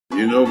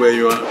You know where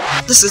you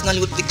are? This is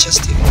Nollywood Pictures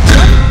TV.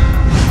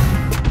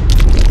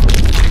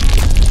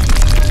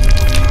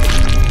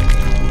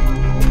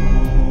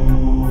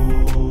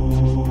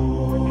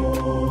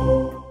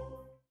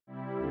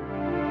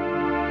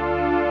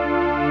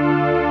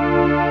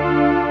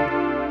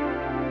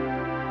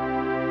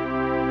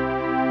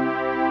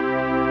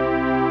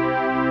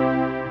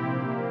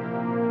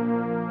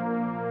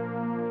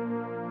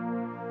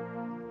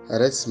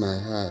 Rest my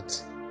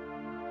heart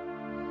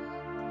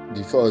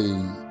before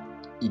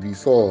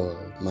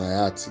my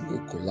heart go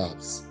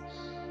collapse.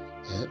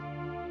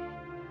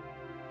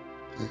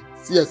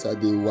 See as I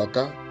dey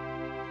waka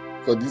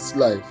for this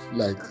life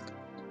like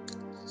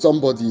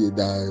somebody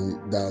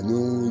that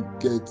no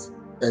get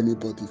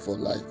anybody for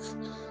life.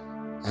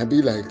 I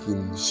be like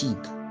in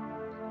sheep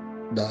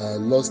that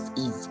lost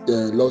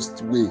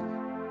way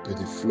to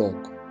the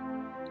flock.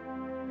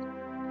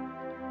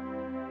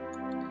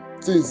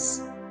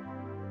 Since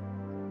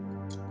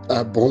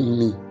I born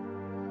me,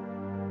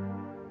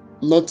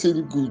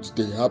 nothing good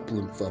dey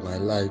happen for my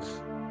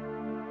life.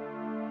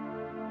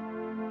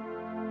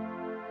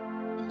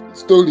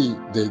 Story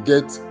dey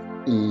get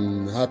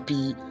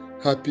happy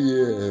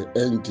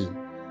ending,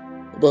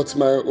 but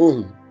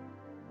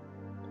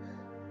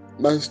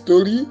my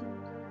story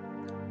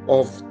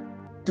of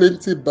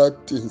plenty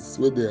bad things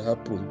wey dey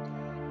happen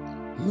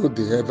no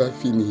dey ever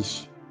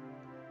finish.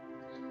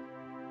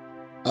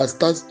 I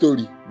start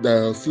story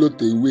that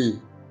float away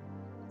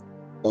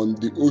on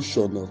the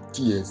ocean of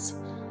tears.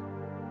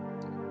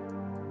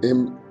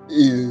 In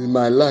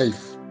my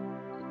life,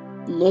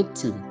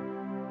 nothing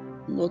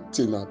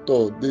at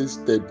all dey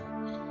stable.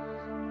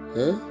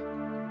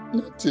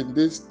 Nothing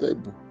dey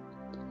stable.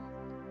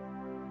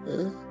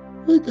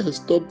 Make I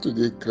stop to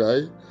dey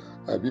cry,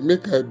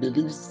 make I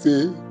believe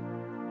say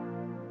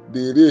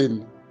the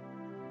rain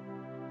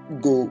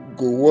go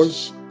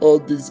wash all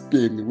this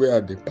pain wey I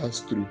dey pass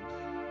through.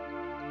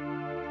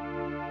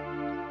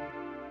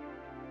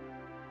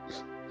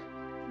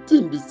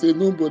 Thing be say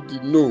nobody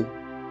know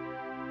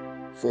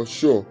for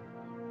sure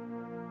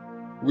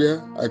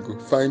where I go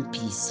find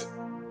peace.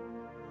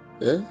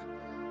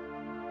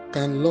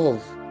 Can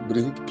love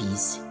bring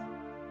peace?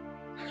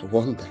 I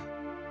wonder.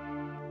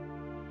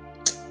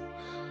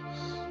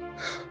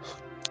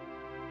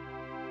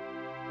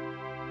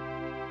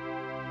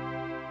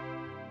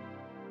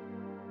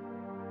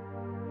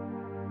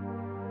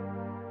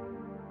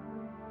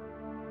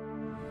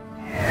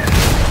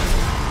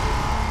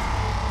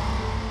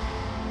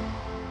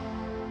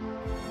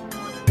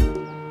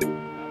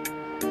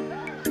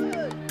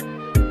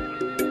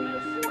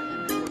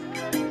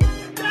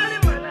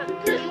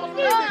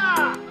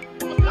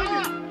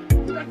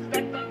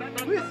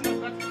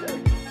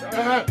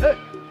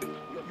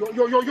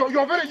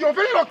 You're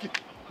very lucky.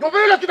 You're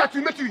very lucky that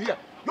we met you here.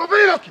 You're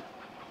very lucky.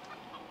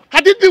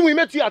 Had it been we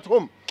met you at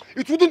home,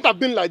 it wouldn't have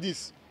been like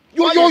this.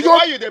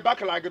 Why you the back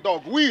like a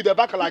dog? We the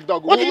back like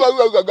dog. What did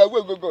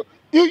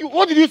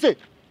you say?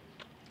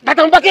 That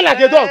I'm backing like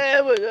a dog.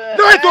 Wait,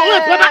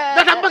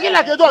 that I'm backing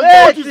like a dog.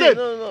 What you say?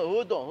 No,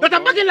 hold on. That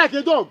I'm backing like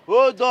a dog.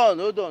 Hold on.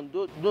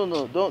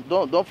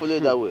 Don't follow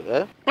it that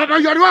way, Papa,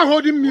 you're the one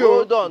holding me.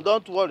 Hold on,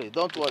 don't worry.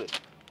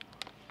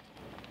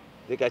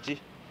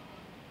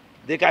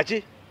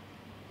 Dekachi,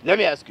 let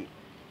me ask you.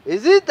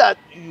 Is it that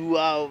you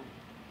are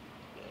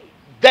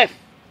deaf?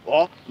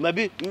 Or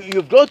maybe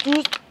you've grown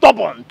too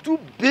stubborn, too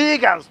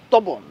big and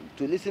stubborn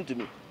to listen to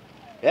me?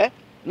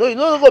 No, you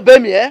don't go obey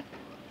me,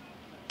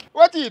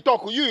 What do you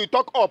talk? You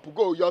talk up,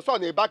 go. Your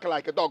son is back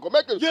like a dog. Who is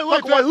backing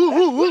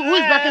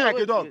like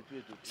a dog?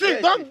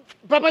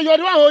 Papa, you're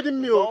the one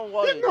holding me. Don't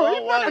worry.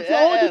 You're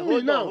holding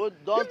me now.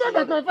 It's not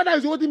that my father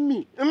is holding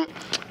me.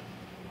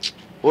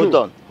 Hold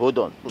on.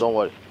 Don't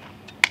worry.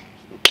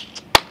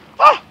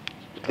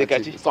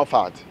 Dekachi, it's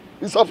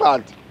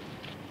suffered.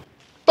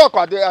 Talk,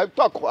 I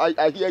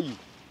hear you.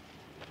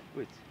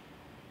 Wait.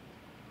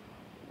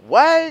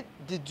 Why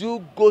did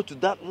you go to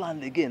that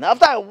land again?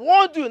 After I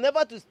warned you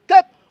never to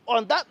step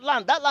on that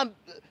land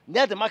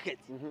near the market.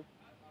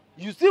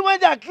 You see when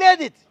they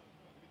cleared it?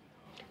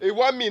 You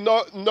want me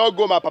not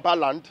go my papa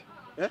land?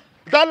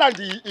 That land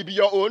it be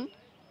your own?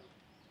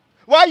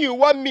 Why you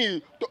want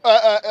me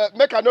to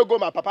make I not go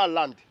my papa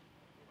land?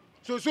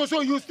 So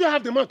you still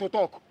have the man to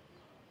talk.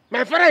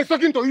 My father is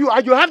talking to you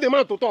and you have the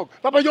man to talk.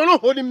 Papa, you're not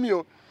holding me.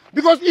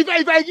 Because if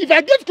I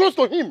get close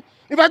to him,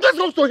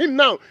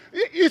 now,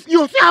 you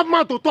still have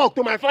man to talk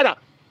to my father.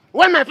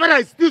 When my father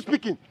is still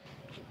speaking.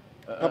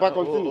 Papa,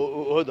 continue.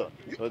 Hold on.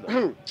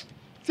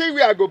 See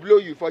where I go blow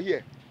you for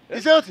here.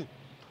 Is that it?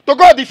 To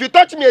God, if you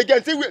touch me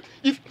again, see where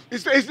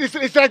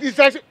it's like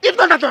if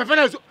not that my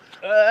father is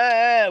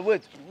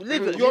wait.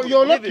 Leave him.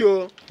 You're lucky.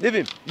 Leave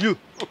him. You.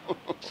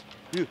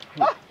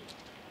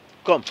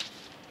 Come.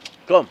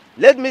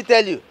 Let me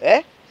tell you,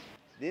 the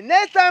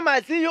next time I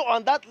see you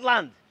on that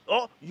land,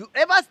 or you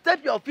ever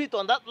step your feet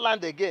on that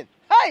land again,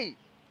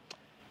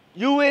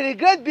 you will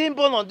regret being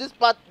born on this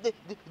part,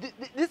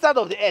 this side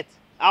of the earth.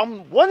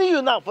 I'm warning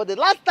you now for the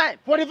last time.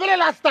 For the very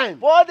last time.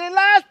 For the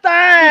last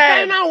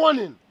time. The final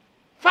warning.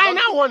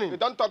 Final warning. You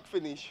don't talk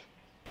finish.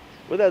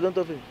 Whether I don't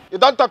talk finish. You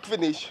don't talk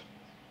finish.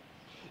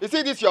 You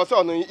see this your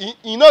son,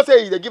 you know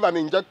say they give an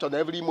injection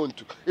every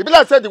month. If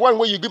like say the one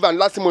where you give an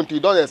last month,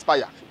 you don't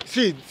expire.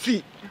 See,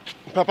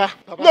 Papa.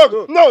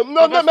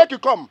 No, make you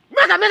come.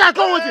 Make I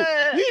come with you.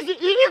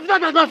 If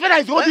not, my father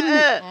is holding me.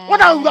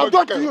 What I will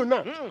do to you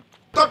now?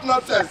 Talk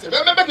nonsense.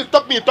 Make you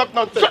stop me, talk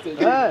nonsense.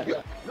 Make I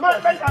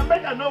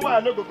know why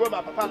I no go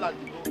my papa land.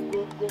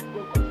 Go.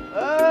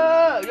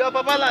 Your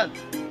papa land.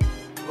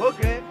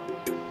 Okay,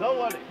 don't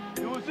worry.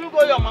 You will soon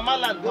go your mama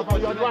land. Papa,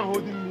 you are the one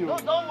holding me. No,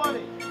 don't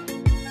worry.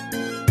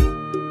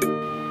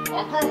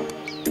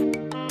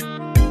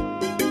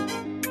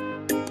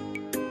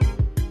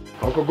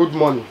 Uncle, good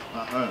morning.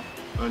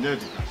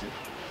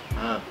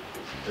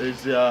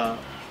 Is your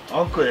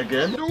uncle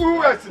again?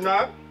 Who else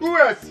now? Who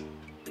else?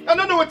 I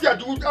don't know what I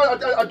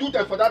do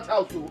them for that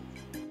house.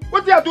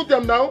 What do I do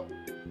them now?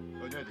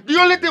 The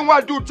only thing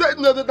I do,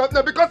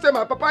 because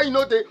my papa, you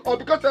know, or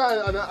because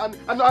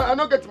I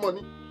don't get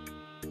money.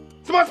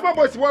 Small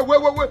boys, where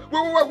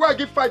I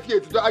give 5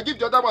 years, I give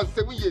the other one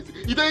 7 years.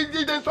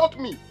 They insult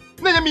me.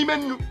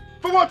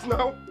 For what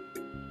now?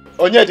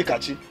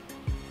 Onyedikachi,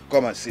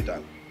 come and sit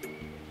down.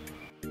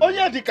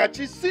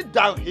 Onyedikachi, sit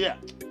down here.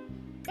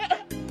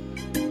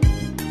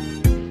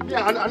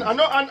 Yeah, I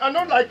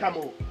don't like him.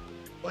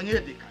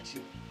 Onyedikachi.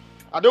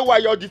 I don't know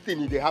why all this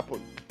thing they happen.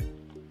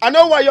 I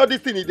know why all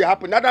this thing they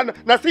happen.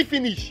 Now see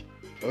finish.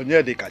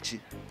 Onyedikachi.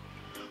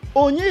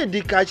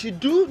 Onyedikachi,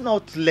 do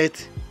not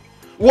let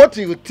what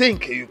you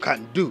think you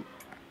can do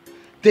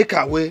take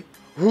away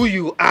who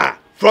you are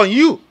from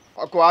you.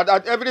 Okay,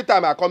 every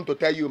time I come to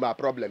tell you my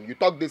problem, you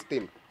talk this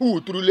thing.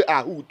 Who truly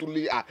are? Who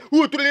truly are?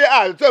 Who truly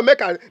are? So make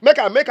her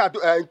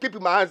keep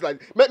my hands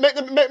like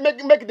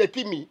make they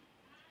keep me.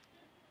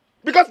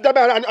 Because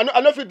I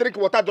know if you drink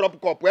water drop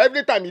cup.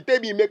 Every time you tell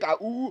me make her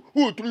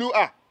who truly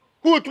are?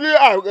 Who truly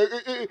are? Okay,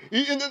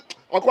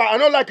 I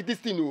don't like this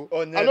thing.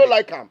 I don't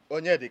like him.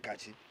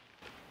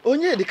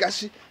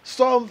 Onyedikachi,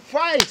 some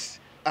fights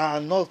are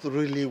not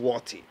really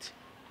worth it.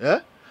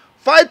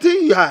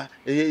 Fighting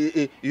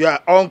your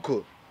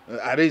uncle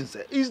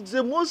Arinze is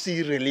the most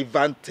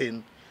irrelevant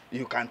thing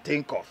you can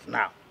think of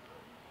now.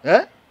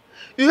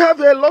 You have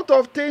a lot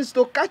of things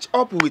to catch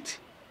up with.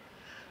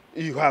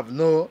 You have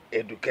no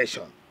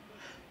education.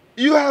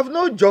 You have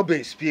no job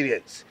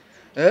experience.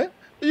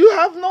 You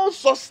have no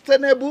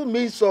sustainable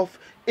means of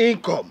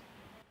income.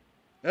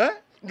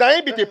 That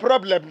ain't be the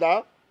problem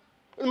now.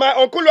 My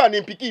uncle and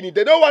him Pikini,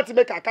 they don't want to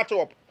make her catch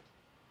up.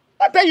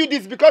 I tell you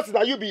this because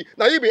now you be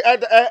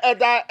elder.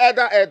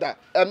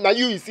 Now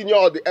you is senior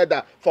or the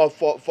elder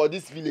for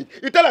this village.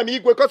 You tell me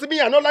because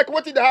me I don't like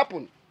what did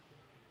happen.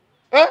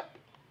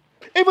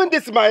 Even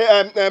this my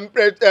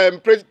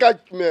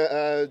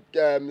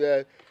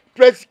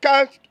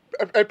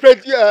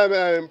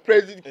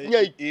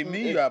You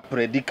mean your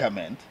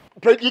predicament?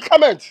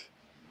 Predicament.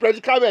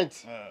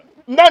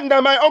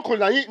 Now my uncle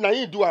now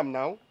he do am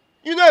now.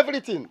 You know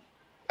everything.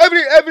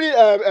 Every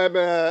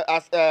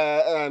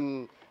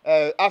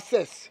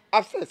access.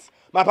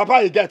 My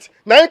papa he get.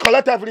 Now he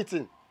collect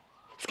everything.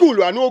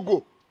 School I no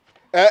go.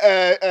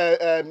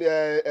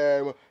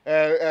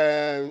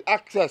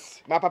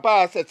 Access. My papa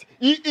access.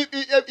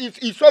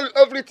 He sold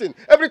everything.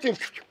 Everything.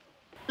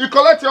 He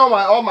collect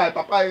all my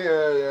papa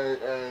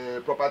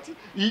property.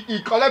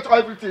 He collect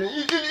everything.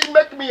 He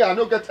make me I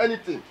no get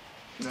anything.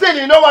 Still,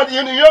 you know what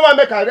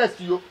make her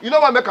rest you. You know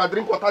what make her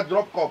drink water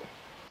drop cup.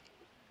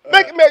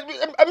 I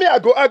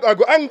go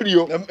angry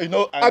you.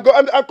 I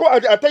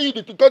tell you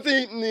because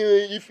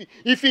if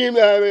he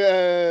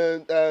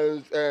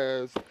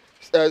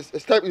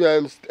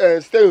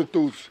stay on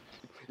toes.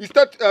 He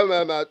start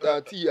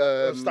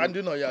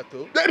standing on your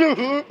toe.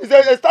 He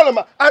stand on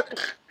I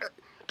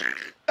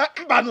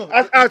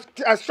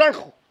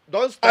strangle.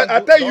 Don't strangle.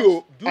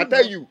 I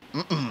tell you.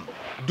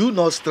 Do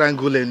not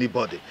strangle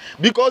anybody.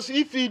 Because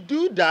if you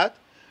do that,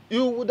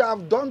 you would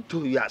have done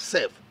to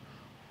yourself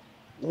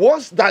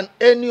worse than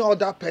any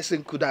other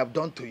person could have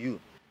done to you.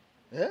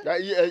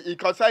 He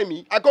consign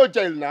me. I go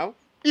jail now.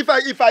 If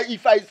I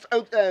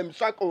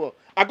strangle,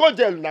 I go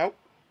jail now.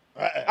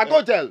 I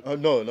go jail.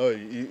 No,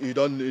 you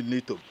don't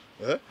need to.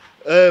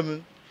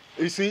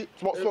 You see,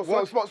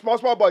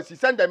 small boys. He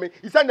send them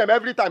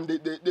every time. They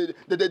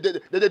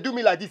do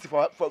me like this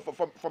for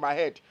my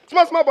head.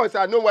 Small boys.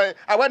 I know when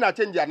I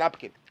change their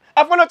napkin.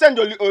 I wanna change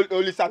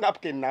Olisa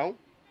napkin now.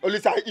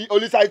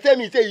 Olisa tell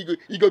me say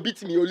he go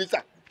beat me.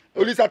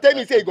 Olisa tell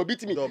me say he go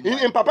beat me.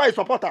 In Papa is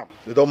support him.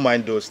 You don't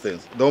mind those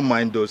things.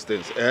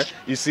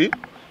 You see,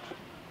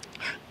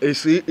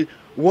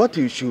 what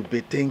you should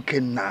be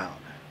thinking now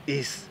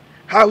is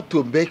how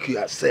to make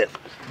yourself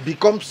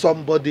become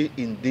somebody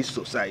in this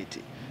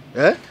society.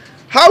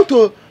 How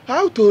to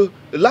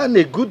learn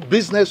a good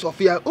business of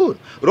your own,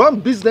 run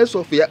business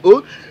of your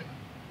own,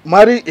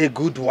 marry a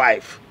good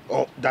wife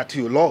that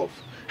you love,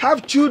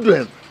 have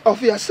children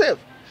of yourself.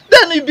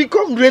 Then you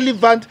become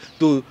relevant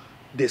to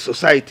the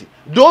society.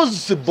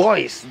 Those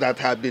boys that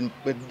have been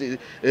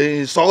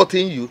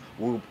insulting you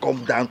will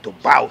come down to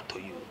bow to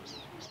you.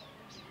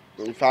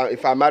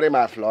 If I marry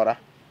my Flora,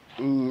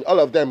 all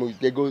of them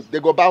they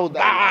go bow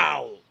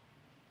down.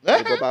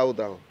 You go bow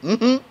down.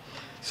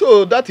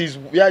 So that is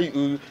where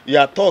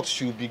your thoughts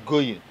should be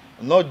going,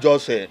 not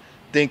just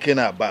thinking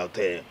about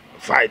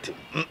fighting.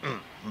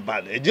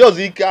 But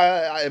just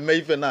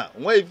now.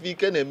 What if you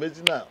can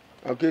imagine now?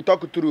 Okay,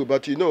 talk through,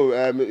 but you know,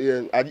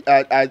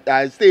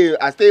 I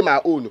stay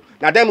my own.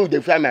 Now them will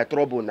they find my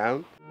trouble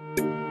now.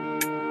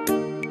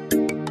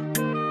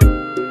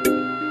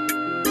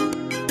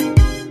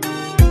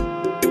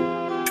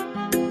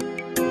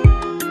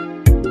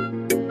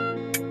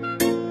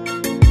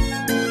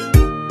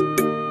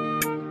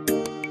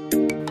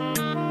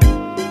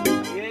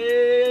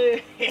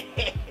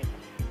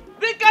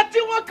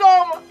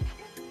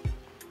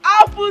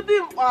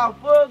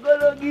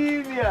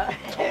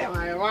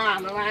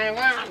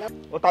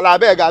 But I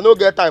beg, I no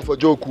get time for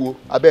joke.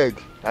 I beg,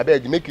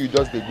 make you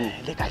just dey go.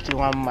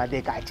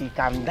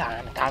 Calm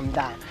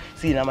down.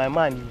 See, now my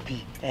man you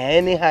be.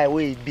 Any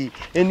highway you be,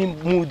 any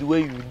mood where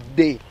you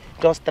dey,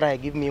 just try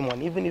give me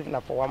money, even if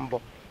not for one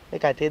buck.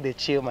 Make I tell the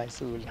chill my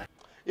soul.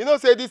 You know,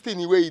 say this thing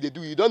the way they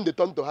do, you don't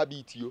turn to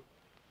habit you.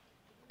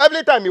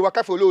 Every time you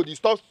waka for load, you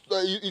stop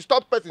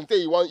person say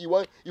you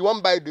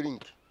want buy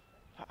drink.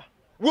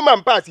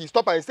 Woman pass, you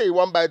stop and say you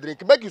want buy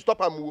drink. Make you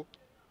stop and move.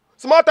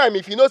 Small time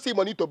if you no see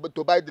money to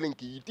buy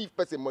drink, you give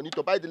person money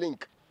to buy the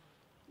link.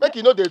 Make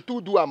you know they two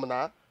do am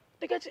now.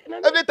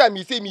 Every time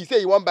you see me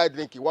say you want buy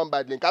drink,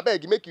 I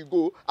beg make you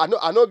go. I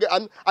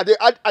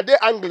they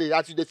angry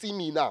as you see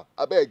me now.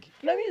 I beg.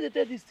 Now me they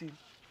tell this thing.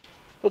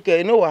 Okay,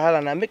 you know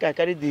wahala now. Make I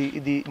carry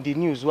the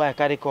news why I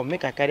carry come.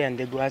 Make I carry and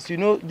they go. As you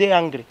know, they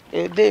angry.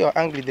 They are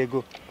angry. They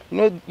go. You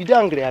know, you they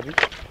angry, Abi.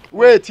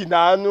 Wait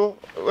now, no.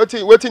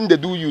 Waiting they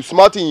do you.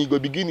 Smart thing you go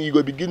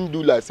begin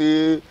do like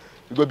say.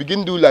 You go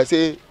begin do like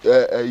say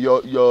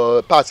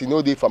your pass you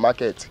know dey for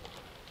market.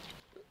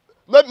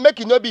 Make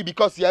it not be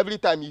because every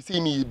time you see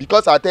me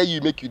because I tell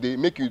you make you dey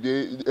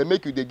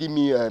give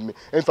me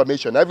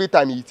information. Every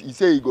time he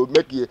say he go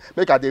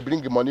make I dey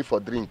bring money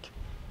for drink.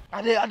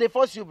 Are they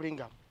force you bring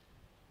them?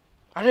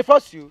 Are they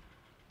force you?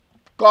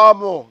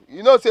 Come on,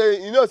 you know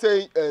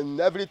say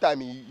every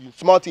time you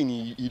smart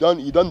thing you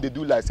don't dey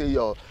do like say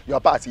your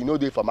pass you know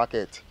dey for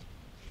market.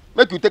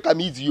 Make you take am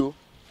easy yo.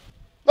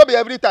 Not be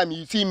every time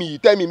you see me, you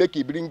tell me make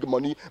you bring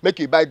money, make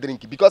you buy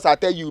drink. Because I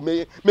tell you,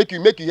 make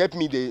you help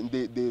me,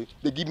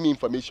 they give me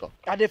information.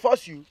 Are they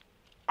force you?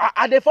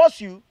 Are they force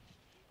you?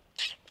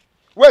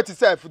 Wait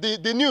itself,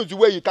 the news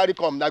where you carry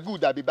come, na good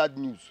that be bad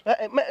news.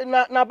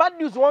 Na bad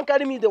news won't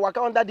carry me the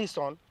waka under this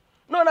sun.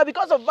 No,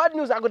 because of bad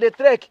news I go the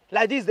trek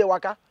like this the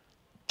waka.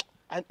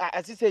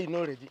 I still say you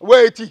know already.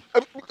 Wait,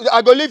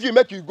 I go leave you,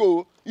 make you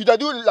go. You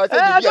do like say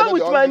I go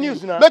with my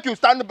news now. Make you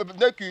stand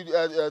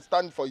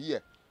for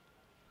here.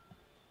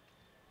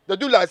 They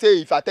do like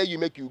say if I tell you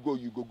make you go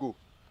go.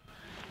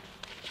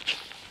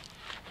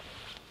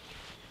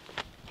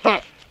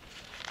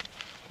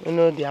 You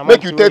know the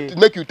amount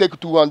make you take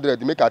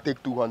 200. Make I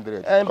take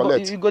 200.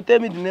 But you go tell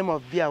me the name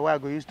of beer where I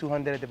go use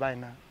 200 to buy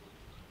now.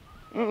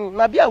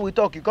 Now beer we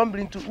talk. You come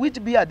bring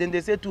which beer? Then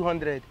they say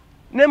 200.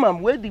 Name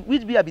am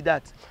which beer be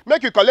that?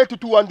 Make you collect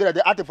 200.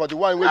 They ask for the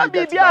one where you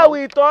get. Beer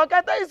we talk.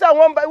 I tell you say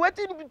one buy.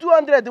 Waiting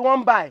 200 the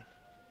one buy.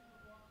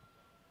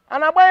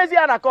 And I buy here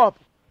and a cup.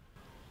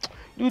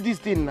 Do this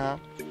thing now.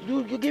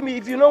 You give me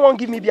if you don't want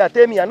give me beer,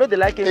 tell me. I know they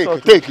like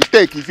it.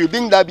 Take. If you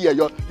drink that beer,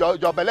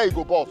 your belly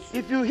go burst.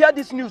 If you hear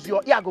this news,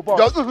 your ear go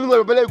burst.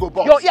 Your belly go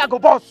burst. Your ear go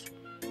burst.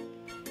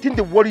 Think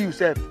they worry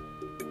yourself.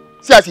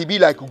 See as he be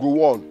like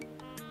go on.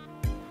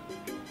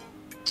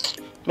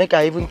 Make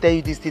I even tell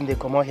you this thing they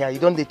come out here. You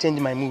don't they change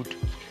my mood.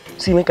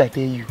 See, make I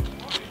tell you.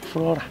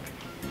 Flora,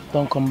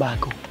 don't come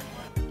back. Oh.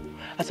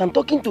 As I'm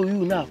talking to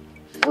you now,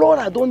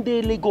 Flora don't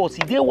dey Lagos.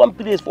 He dey one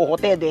place for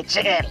hotel they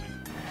chill.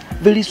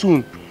 Very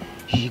soon,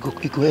 he go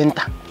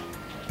enter.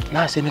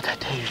 Now I say make I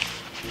tell you.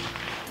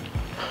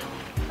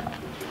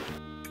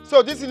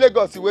 So this is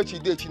Lagos where she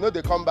did. She know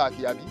they come back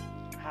here, Abi.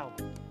 How?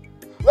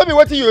 Maybe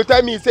what you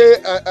tell me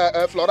say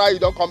Flora you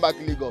don't come back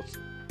to Lagos.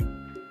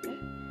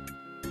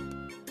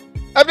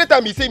 Every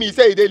time you see me,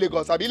 say he dey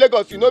Lagos. Abi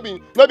Lagos, you no be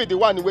the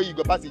one where you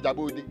go pass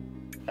Ijabode.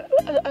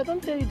 I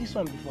don't tell you this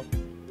one before.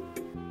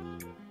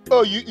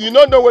 Oh, you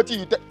don't know what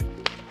you tell.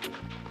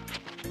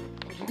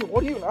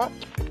 What are you now?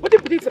 What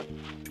did you say?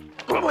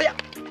 Come over here.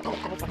 Come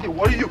on,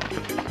 what are you?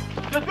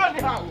 Just go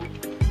anyhow.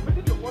 What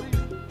did you worry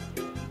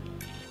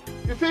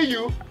you? You see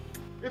you?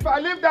 If I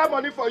leave that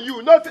money for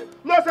you, no say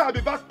I'll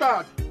be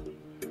bastard.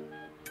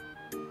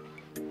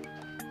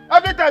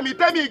 Every time you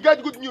tell me you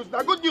get good news,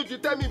 now good news you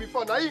tell me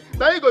before. Now you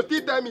go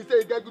still tell me say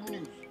you get good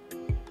news.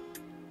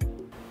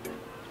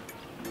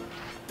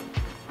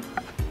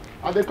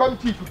 And they come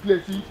cheap to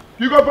play, see?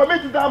 You go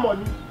permit that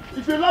money.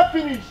 If you not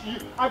finish,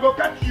 I go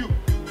catch you.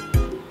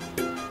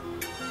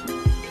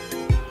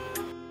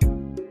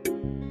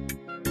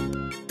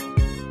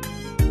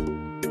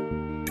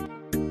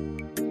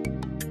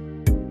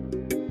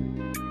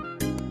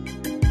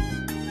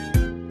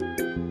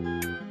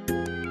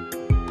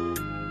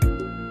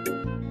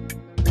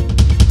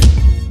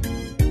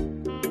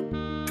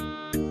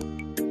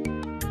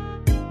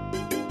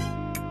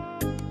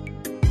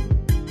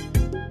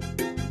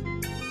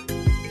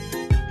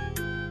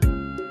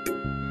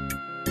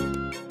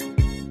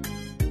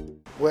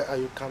 Where are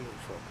you coming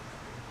from?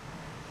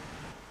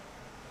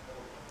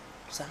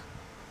 Sir?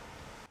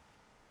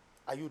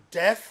 Are you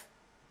deaf?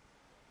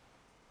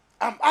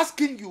 I'm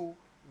asking you,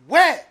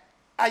 where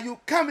are you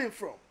coming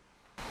from?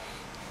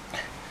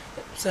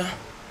 Sir,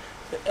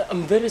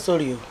 I'm very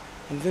sorry.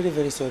 I'm very,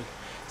 very sorry.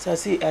 Sir,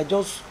 see, I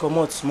just come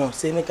out small,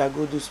 say make I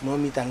go do small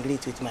meet and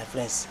greet with my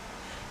friends.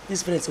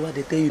 These friends, what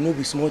they tell you, no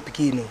be small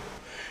pikin, no.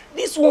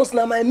 These ones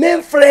now my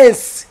main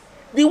friends.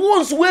 The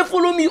ones who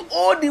follow me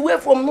all the way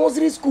from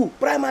nursery school,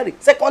 primary,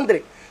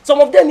 secondary. Some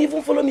of them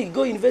even follow me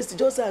go university,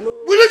 just say I know.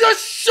 Will you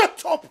just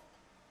shut up?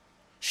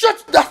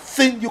 Shut that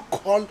thing you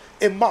call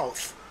a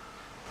mouth.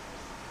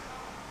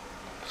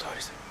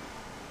 Sorry, sir.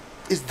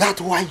 Is that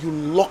why you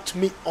locked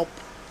me up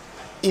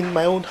in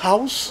my own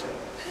house?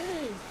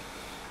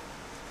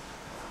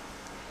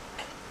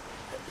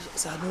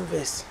 Sir, no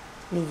verse.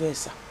 No verse,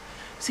 sir.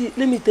 See,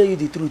 let me tell you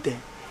the truth.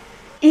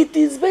 It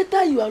is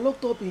better you are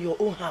locked up in your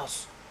own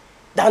house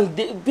than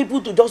the people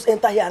to just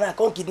enter here and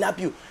come kidnap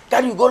you.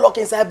 Carry you, go lock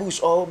inside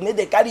bush, or maybe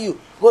they carry you,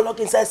 go lock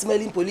inside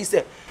smelling police.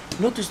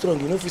 Not too strong,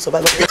 you know if you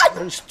survive.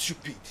 Very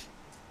stupid.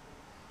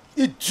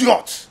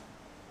 Idiot.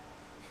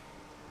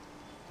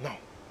 Now,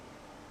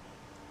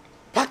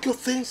 pack your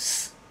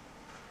things,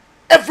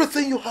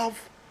 everything you have,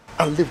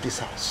 and leave this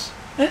house.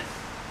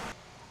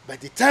 By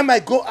the time I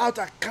go out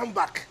and come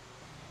back,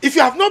 if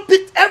you have not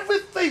picked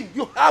everything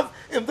you have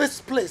in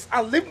this place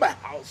and leave my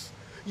house,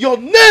 your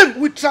name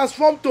will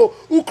transform to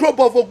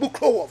Ukrobovo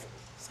Bukrowovo.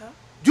 Sir?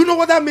 Do you know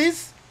what that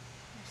means?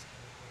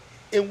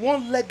 A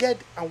one-legged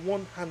and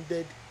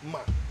one-handed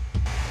man.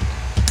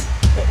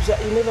 Sir,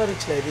 you never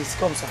reach like this.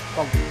 Come, sir.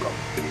 Come.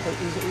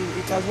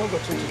 It has not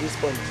gotten to this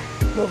point.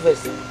 No verse,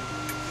 sir.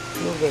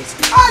 No verse.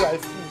 You are a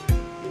fool.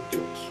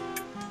 Idiot.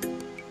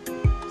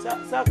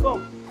 Sir,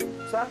 come.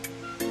 Sir.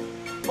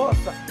 Oh,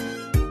 sir.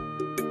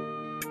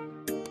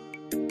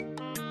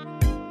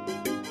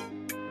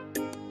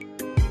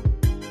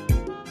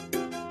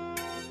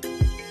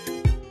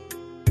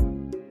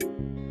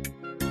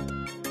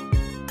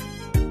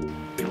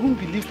 You won't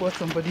believe what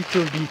somebody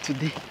told me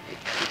today.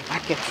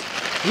 Market.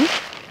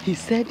 He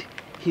said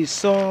he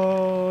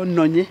saw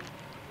Nonye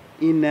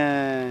in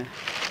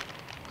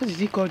what did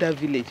he call that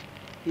village?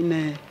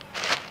 In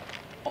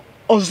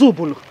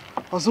Ozuruigbo.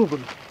 Ozuruigbo.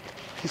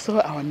 He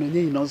saw our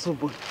Nonye in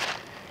Ozuruigbo.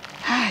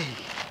 Hi.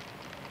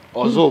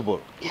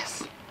 Ozuruigbo?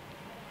 Yes.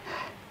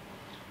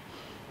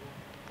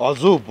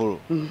 Ozuruigbo?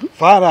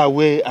 Far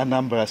away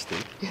Anambra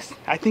State? Yes,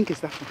 I think it's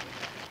that one.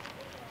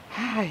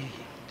 Hi.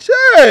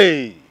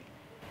 Jay!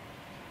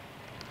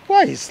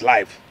 Why is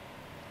life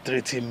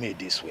treating me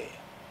this way?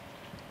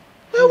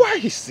 Why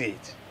is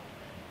it?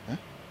 Huh?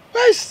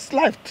 Why is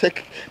life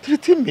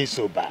treating me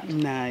so bad?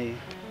 Nai,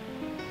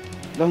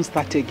 don't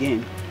start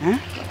again. Huh?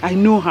 I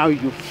know how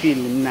you feel,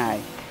 Nai.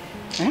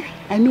 Huh?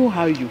 I know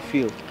how you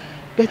feel.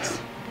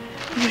 But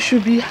you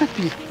should be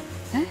happy.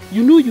 Huh?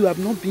 You know you have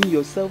not been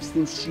yourself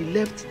since she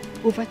left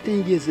over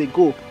 10 years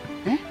ago.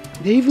 Huh?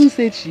 They even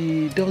said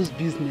she does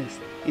business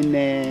in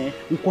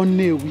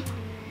Nkwonewi.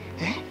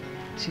 Huh?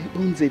 She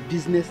owns a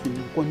business in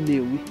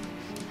Nkwonewi.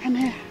 And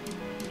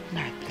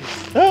Nai,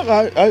 please.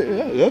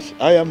 Yes,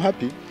 I am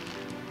happy.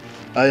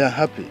 I am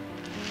happy.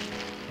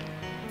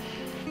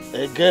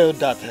 A girl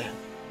that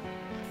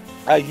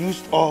I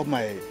used all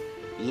my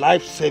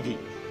life savings,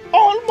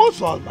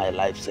 almost all my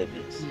life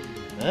savings,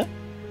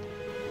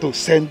 to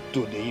send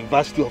to the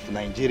University of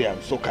Nigeria in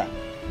Soka.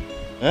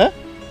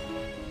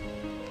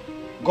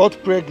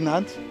 Got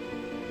pregnant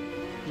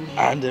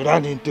and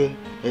ran into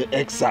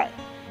exile,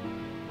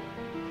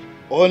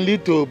 only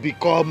to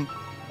become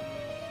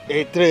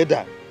a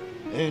trader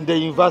in the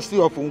University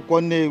of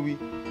Nkwonewi.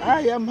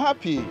 I am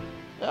happy.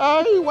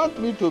 I want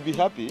me to be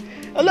happy.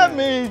 Let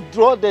me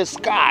draw the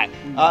sky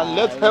and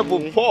let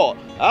heaven fall.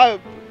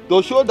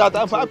 To show that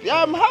I'm happy.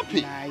 I'm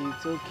happy. Nah,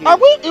 it's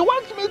okay. You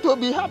want me to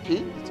be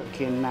happy? It's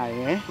okay, Nah,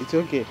 It's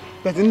okay.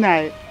 But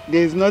Nah,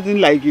 there's nothing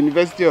like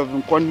University of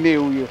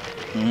Nkwonewi.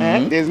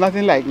 There's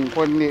nothing like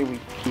Nkwonewi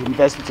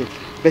University.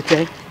 But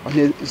on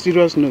a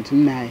serious note,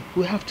 Nah,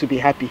 we have to be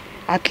happy.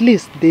 At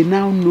least they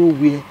now know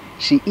where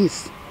she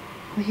is.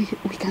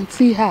 We can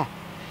see her.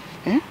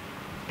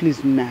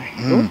 Please, Nah.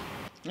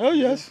 Oh,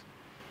 yes.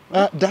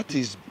 That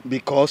is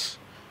because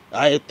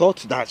I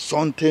thought that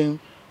something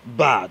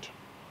bad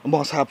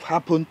must have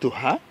happened to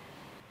her.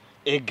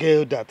 A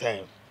girl that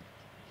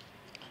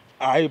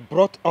I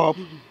brought up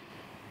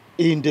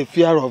in the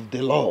fear of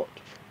the Lord.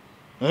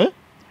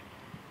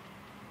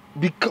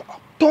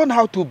 Turn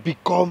out to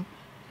become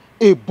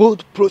a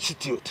bold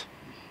prostitute.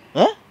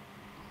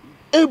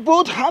 A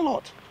bold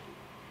harlot.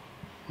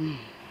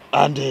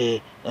 And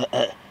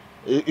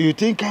you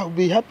think I'll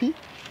be happy?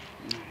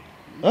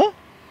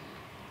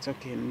 It's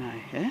okay, Nah.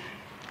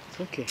 It's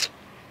okay.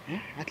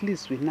 At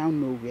least we now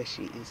know where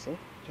she is. So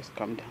just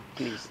calm down,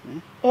 please.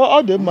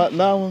 Now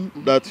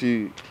that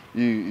you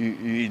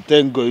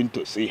intend going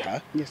to see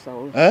her? Yes, I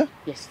will.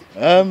 Yes.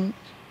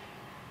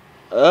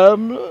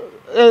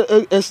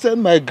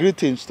 Extend my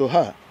greetings to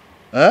her.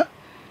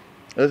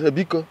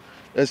 Biko,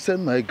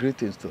 extend my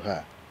greetings to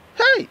her.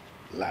 Hey,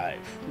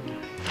 life.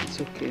 It's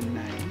okay,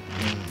 Nai.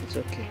 It's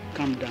okay.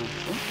 Calm down.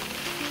 Oh?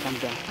 Calm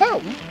down.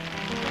 How?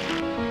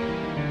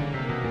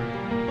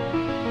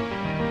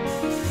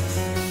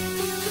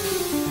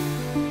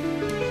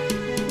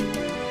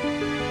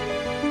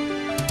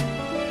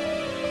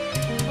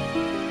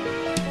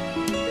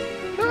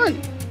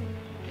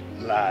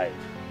 Life.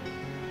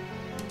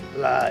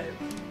 Life.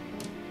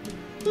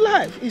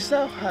 Life, is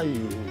that how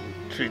you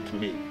treat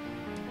me?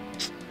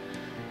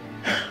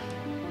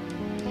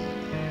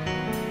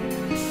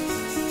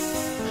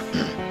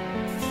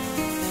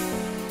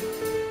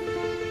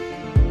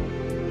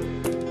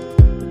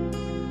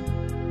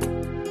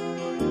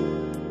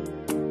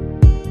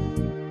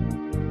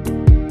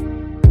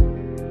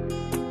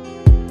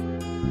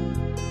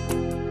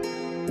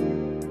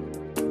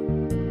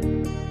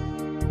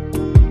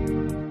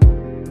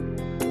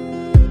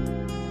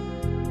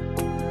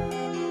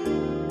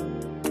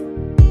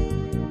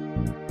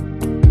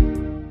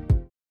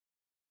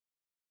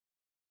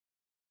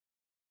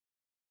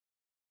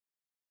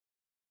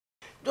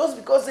 Just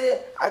because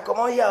I come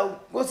out here,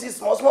 go see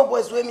small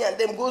boys with me and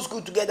them go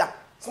school together.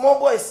 Small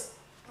boys.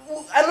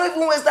 I don't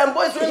even waste time.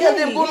 Boys with me and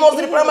them go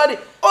nursery, primary,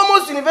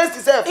 almost university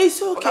self.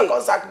 It's okay.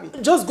 Can't sack me.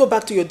 Just go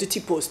back to your duty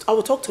post. I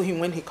will talk to him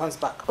when he comes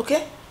back,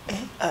 okay?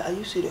 Are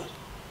you serious?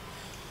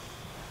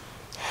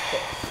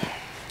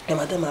 Hey,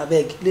 madam, I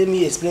beg, let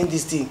me explain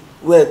this thing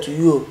well to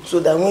you so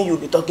that when you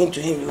be talking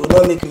to him, you will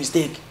not make a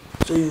mistake.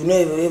 So you know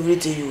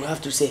everything you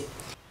have to say.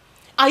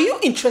 Are you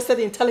interested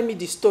in telling me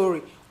the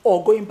story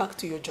or going back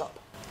to your job?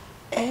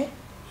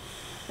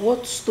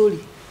 What story?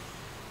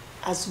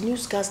 As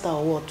newscaster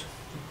or what?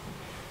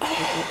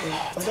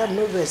 Madam,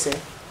 no verse,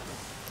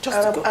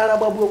 Just go.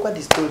 Arababu, what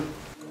the story?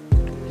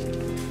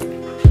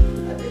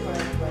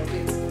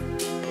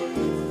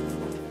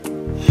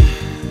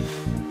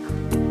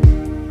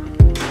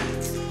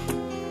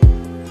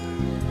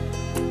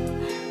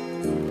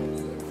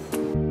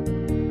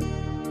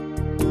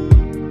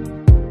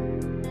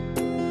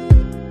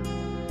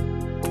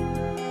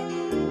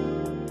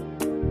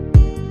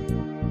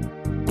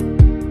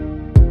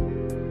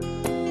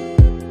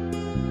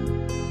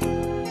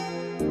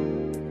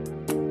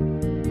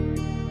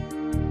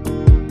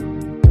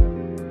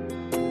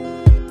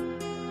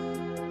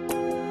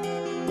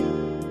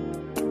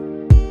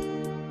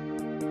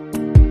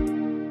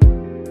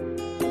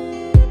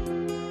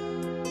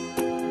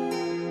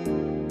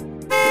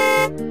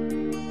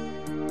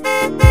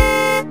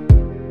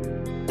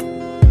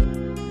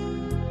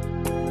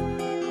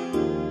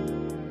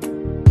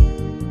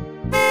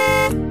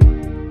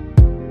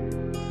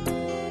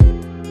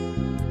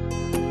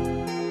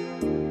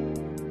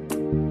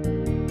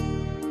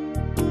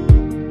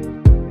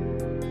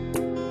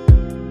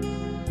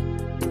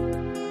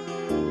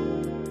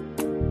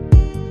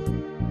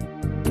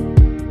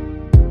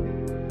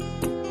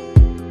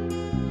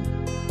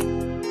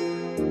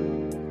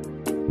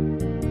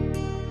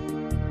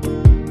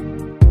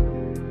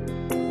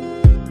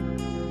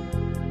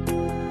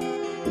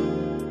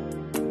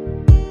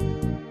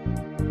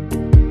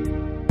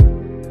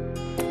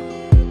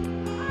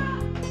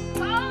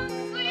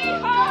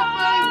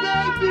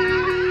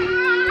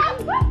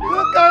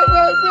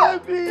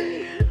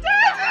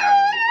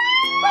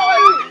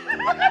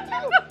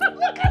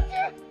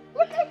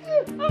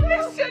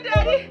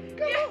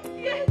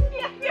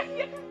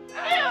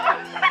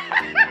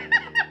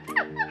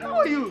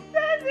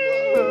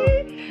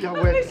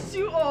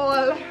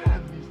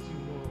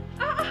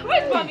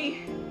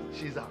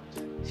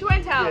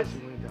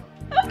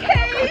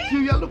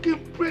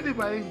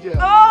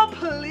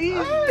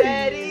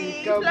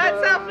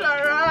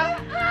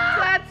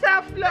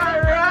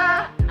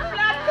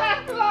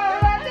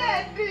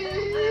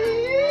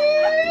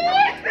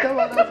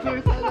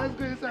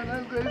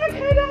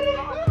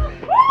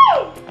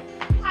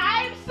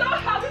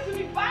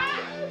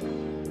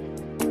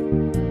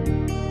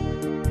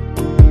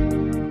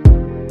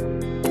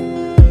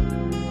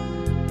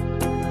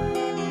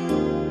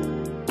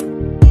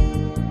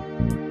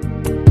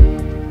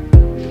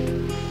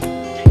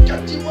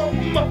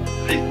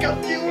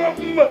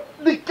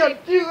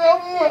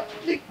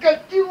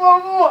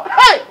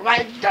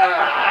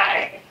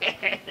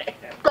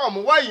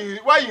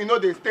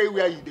 They stay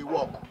where they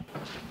walk.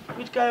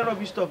 Which kind of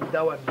rubbish stuff be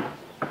that one?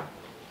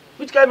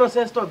 Which kind of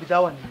nonsense stuff be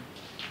that one?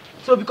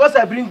 So because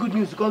I bring good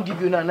news, I can't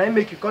give you now, and I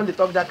make you come to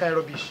talk that kind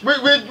of rubbish.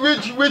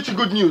 Which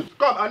good news?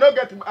 Come, I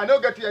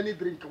don't get you any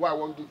drink. Why I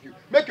won't give you?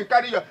 Make you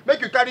carry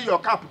your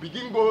cap.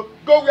 Begin go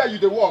where you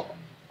they walk.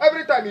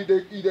 Every time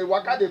you they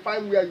walk out, they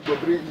find where you go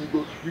bring.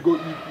 You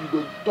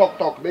go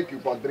talk. Make you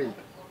for drink.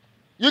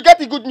 You get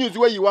the good news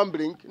where you want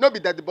bring. Not be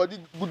that the body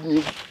good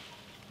news.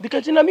 The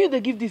Katina me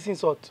they give this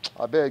insult.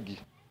 I beg you.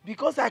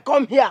 Because I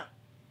come here.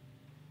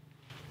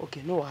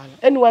 Okay, no.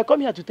 Anyway, I come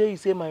here to tell you,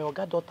 say my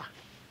Oga daughter,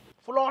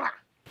 Flora,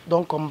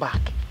 don't come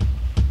back.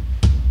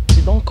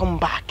 She don't come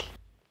back.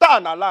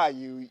 Now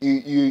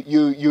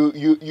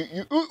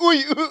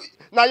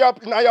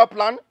your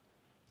plan.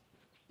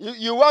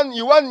 You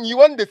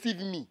want deceive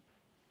me.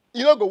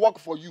 You not go work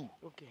for you.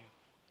 Okay.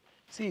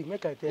 See,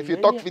 make I tell If you.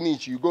 you talk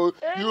finish, you go.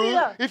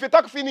 If you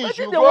talk finish,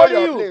 you they go worry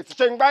your you? place.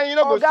 Chengban, you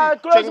no go Oga, see.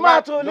 close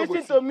mouth, Chengban, no go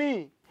listen see. to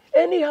me.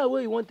 Anyhow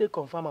where you want to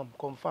confirm,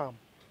 confirm.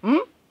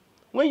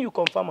 When you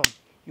confirm,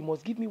 you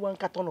must give me 1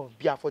 carton of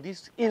beer for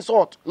this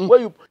insult. Where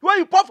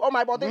you puff on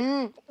my body.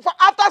 For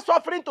after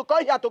suffering to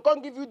come here to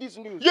come give you this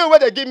news. You where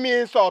they give me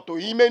insult to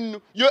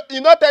him. You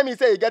not tell me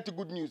say you get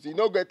good news. You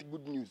no get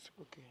good news.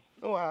 Okay.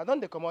 No, I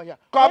don't come out here.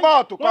 Come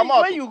out.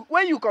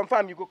 When you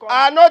confirm, you go come.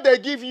 I know they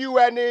give you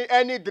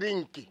any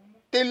drink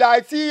till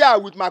I see you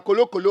with my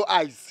kolo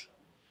eyes.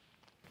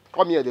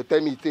 Come here, they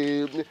tell me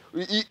say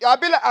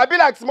I be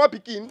like small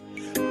pikin.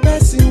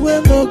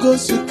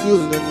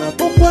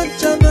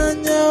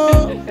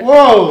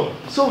 Whoa!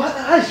 So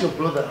how's your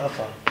brother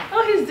Alpha?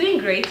 Oh, he's doing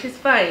great. He's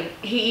fine.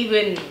 He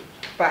even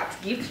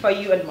bought gifts for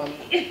you and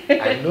mommy.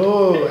 I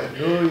know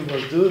you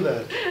must do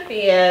that.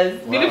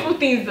 Yes, wow. Beautiful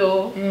things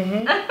though.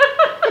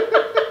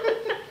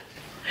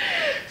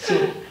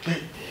 So,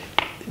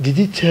 did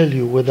he tell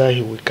you whether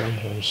he will come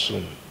home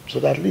soon? So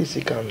that at least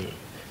he can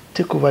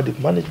take over the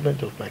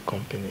management of my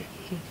company.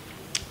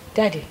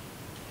 Daddy.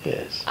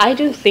 Yes. I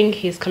don't think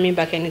he's coming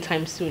back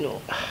anytime soon.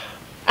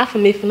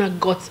 Afamefuna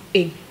got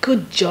a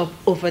good job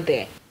over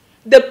there.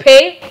 The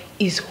pay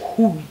is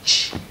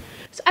huge.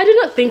 So I do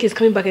not think he's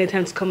coming back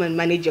anytime to come and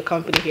manage your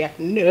company here.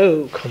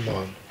 No. Come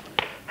on.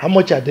 How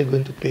much are they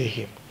going to pay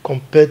him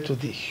compared to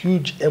the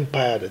huge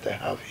empire that I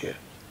have here?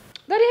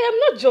 Daddy, I'm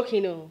not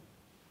joking. No.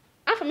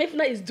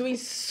 Afamefuna is doing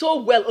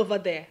so well over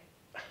there.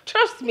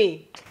 Trust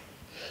me.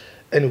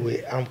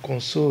 Anyway, I'm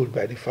consoled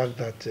by the fact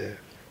that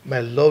my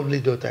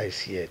lovely daughter is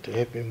here to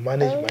help me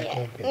manage my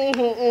company.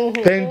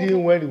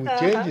 Pending when he will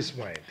change his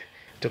mind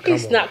to come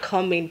He's not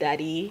coming,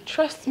 Daddy.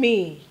 Trust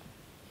me.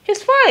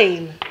 He's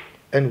fine.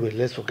 Anyway,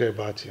 let's forget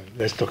about him.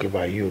 Let's talk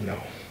about you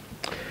now.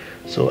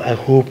 So I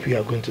hope you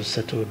are going to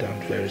settle down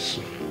very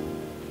soon.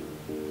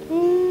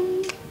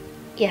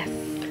 Yes.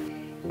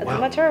 As a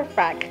matter of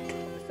fact,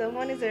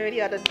 someone is already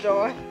at the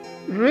door.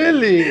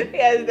 Really?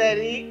 Yes,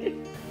 Daddy.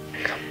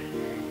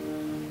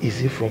 Is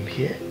he from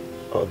here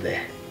or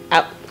there?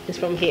 Oh, he's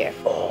from here.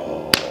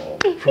 Oh,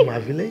 from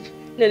our village?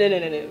 No.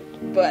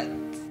 But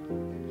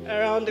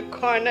around the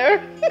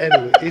corner.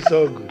 Anyway, it's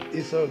all good.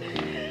 It's all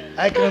good.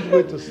 I can't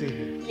wait to see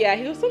him. Yeah,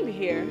 he'll soon be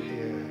here.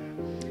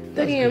 Yeah.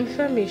 Daddy, I'm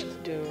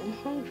famished though. I'm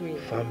hungry.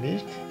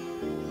 Famished?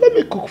 Let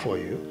me cook for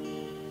you.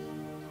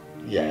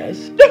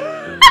 Yes.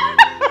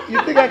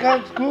 You think I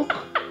can't cook?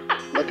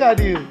 Look at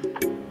you.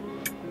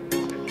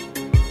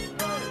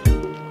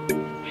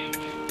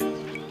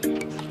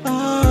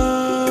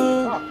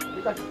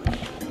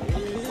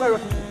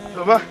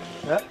 Mama.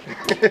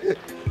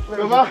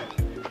 Mama.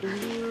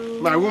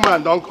 My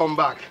woman don't come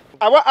back.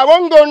 I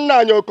won't go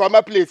now your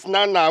comma place.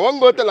 Nah. I won't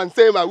go tell and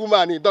say my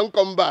woman he don't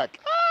come back.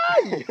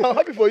 I'm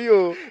happy for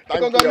you.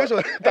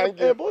 Congratulations. Thank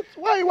you. But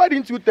why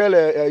didn't you tell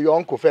your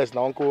uncle first?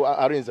 Now uncle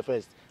arrange the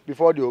first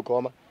before the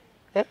come.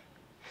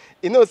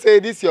 You know, say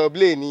this your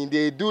blame.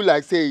 They do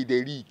like say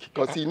they leak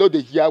because you know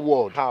they hear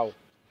word. How?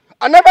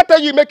 I never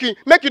tell you make you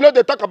know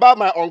they talk about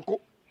my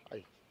uncle.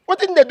 Aye. What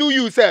didn't they do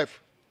yourself?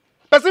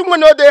 Person when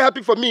no they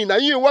happy for me now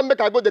you want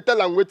make I go they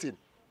tell I'm waiting.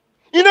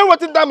 You know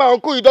what in that my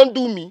uncle you don't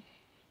do me.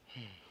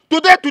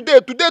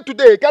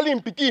 Today, call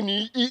him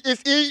pikin.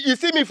 He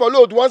see me for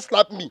load, one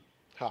slap me.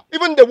 Ha.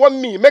 Even they want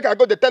me, make I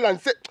go they tell and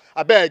say,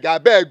 I beg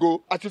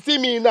go. As you see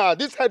me now,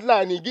 this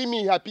headline he give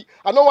me happy.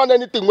 I don't want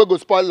anything we go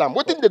spoil them.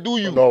 What did they do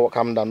you? No,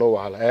 calm down, no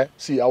wahala. Eh?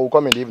 See, I will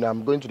come in the evening.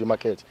 I'm going to the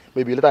market.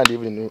 Maybe later in the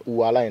evening we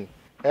will align.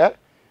 Eh?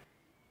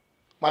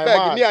 My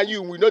man. Me and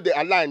you, we know they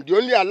align. The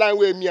only align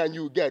where me and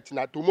you get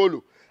now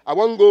tomorrow. I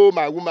won't go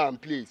my woman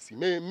place.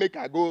 Make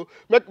I go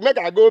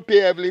pay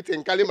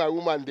everything. Call my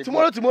woman.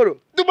 Tomorrow. Tomorrow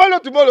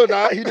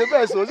now. You the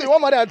best. So you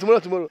want marry tomorrow.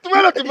 Tomorrow.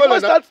 You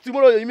start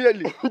tomorrow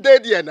immediately.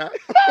 Dead here now.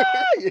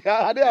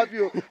 Yeah, I dey happy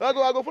you. I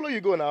go follow you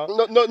go now.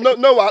 No.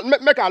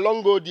 Make a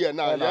long go there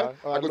now. Yeah,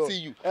 I go see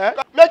you. Eh?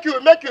 Make you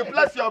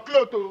bless your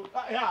clothes. Oh.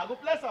 Yeah, I go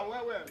bless her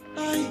well.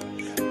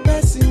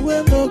 Person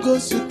we no go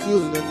school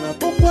na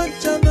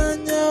pokwancha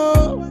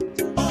nanya.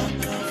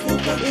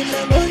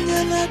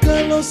 Onye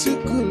na-agala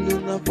sukulu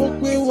na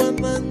pokwe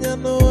wananya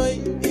no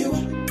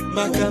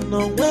maka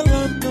no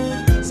nwela no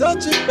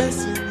such a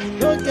person you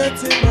no get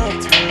him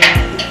out.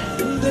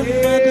 Ndị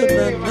mmadụ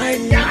na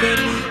naghị ibe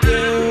n'ike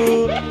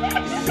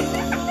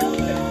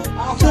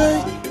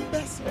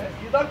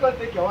You don't go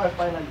take your wife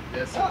finally.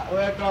 Yes, sir.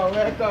 Welcome.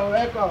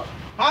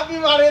 Happy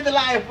married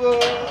life. Happy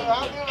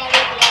married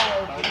life.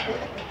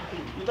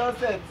 You don't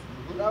set.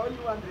 Now only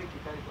one drink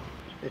you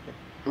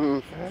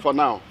carry. For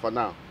now.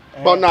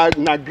 But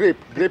na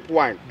grape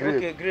wine.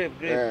 Okay, grape.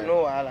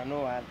 No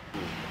wahala.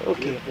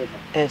 Okay.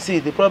 And see,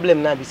 the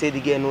problem now be say the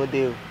girl no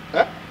dey.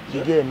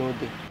 The girl no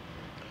dey.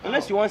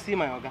 Unless you want to see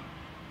my oga.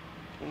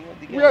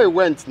 Where he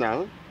went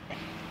now?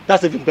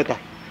 That's even better.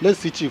 Let's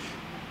see Chief.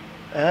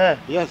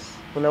 Yes.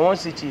 When I want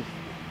to see Chief.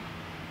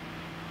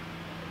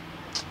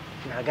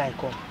 Now guy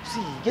come.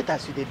 See, get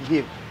as you dey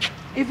behave.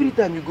 Every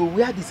time you go,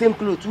 wear the same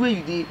clothes. Where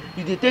you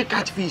dey take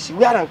catfish.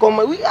 Wear and come.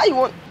 Where you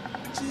want?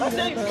 I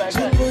tell you, my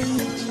guy.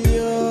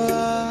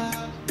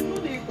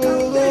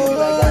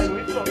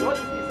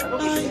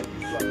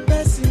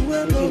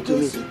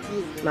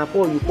 na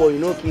poor, you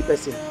no kill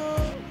person.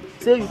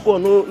 Say you poor,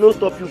 no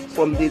stop you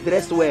from the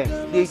dress wear.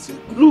 They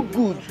look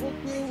good.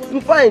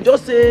 You fine,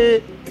 just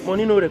say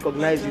money no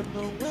recognize you.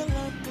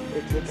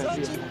 Wait, make I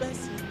see.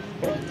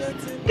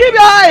 Keep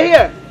your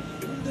eye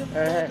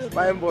here.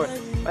 Fine boy.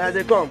 Where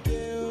they come?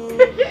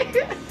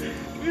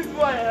 This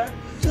boy, eh?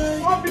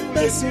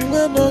 Person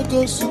when no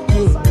go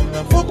school,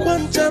 na fuck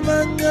one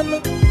chana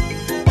nyalo.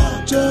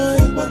 Joy,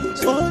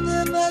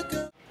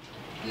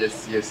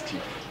 Yes,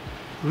 Chief.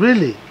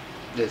 Really?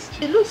 Yes,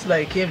 Chief. It looks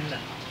like him now.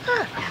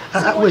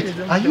 Wait,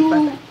 are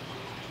you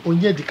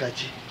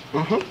Onyedikachi?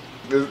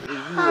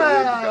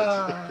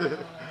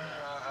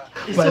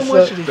 He so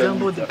much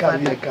resemble the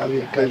father. Come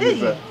here. Thank you,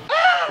 sir.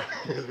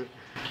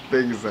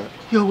 Thank you, sir.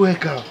 You're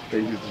welcome.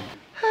 Thank you, sir.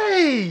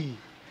 Hey,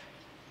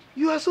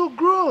 you are so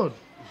grown.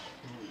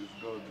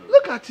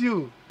 Look at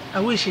you. I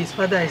wish his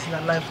father is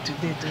alive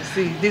today to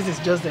see this is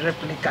just the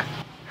replica.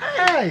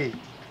 Hey.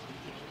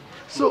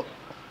 So,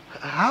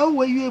 how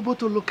were you able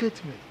to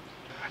locate me?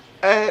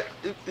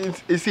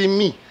 It's in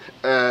me.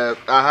 I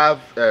have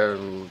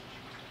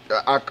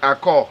I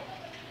call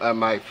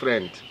my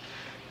friend.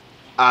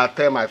 I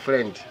tell my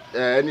friend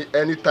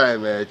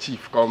anytime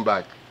Chief come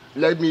back,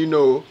 let me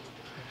know.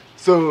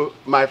 So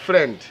my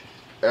friend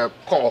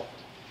call,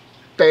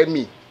 tell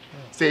me,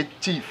 say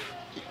Chief,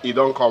 he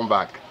don't come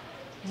back.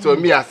 So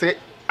me I say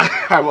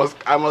I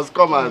must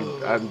come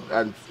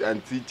and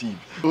see Chief.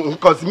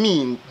 Because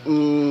me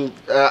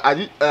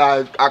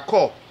I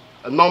call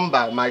a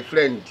number my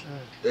friend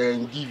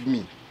give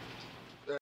me.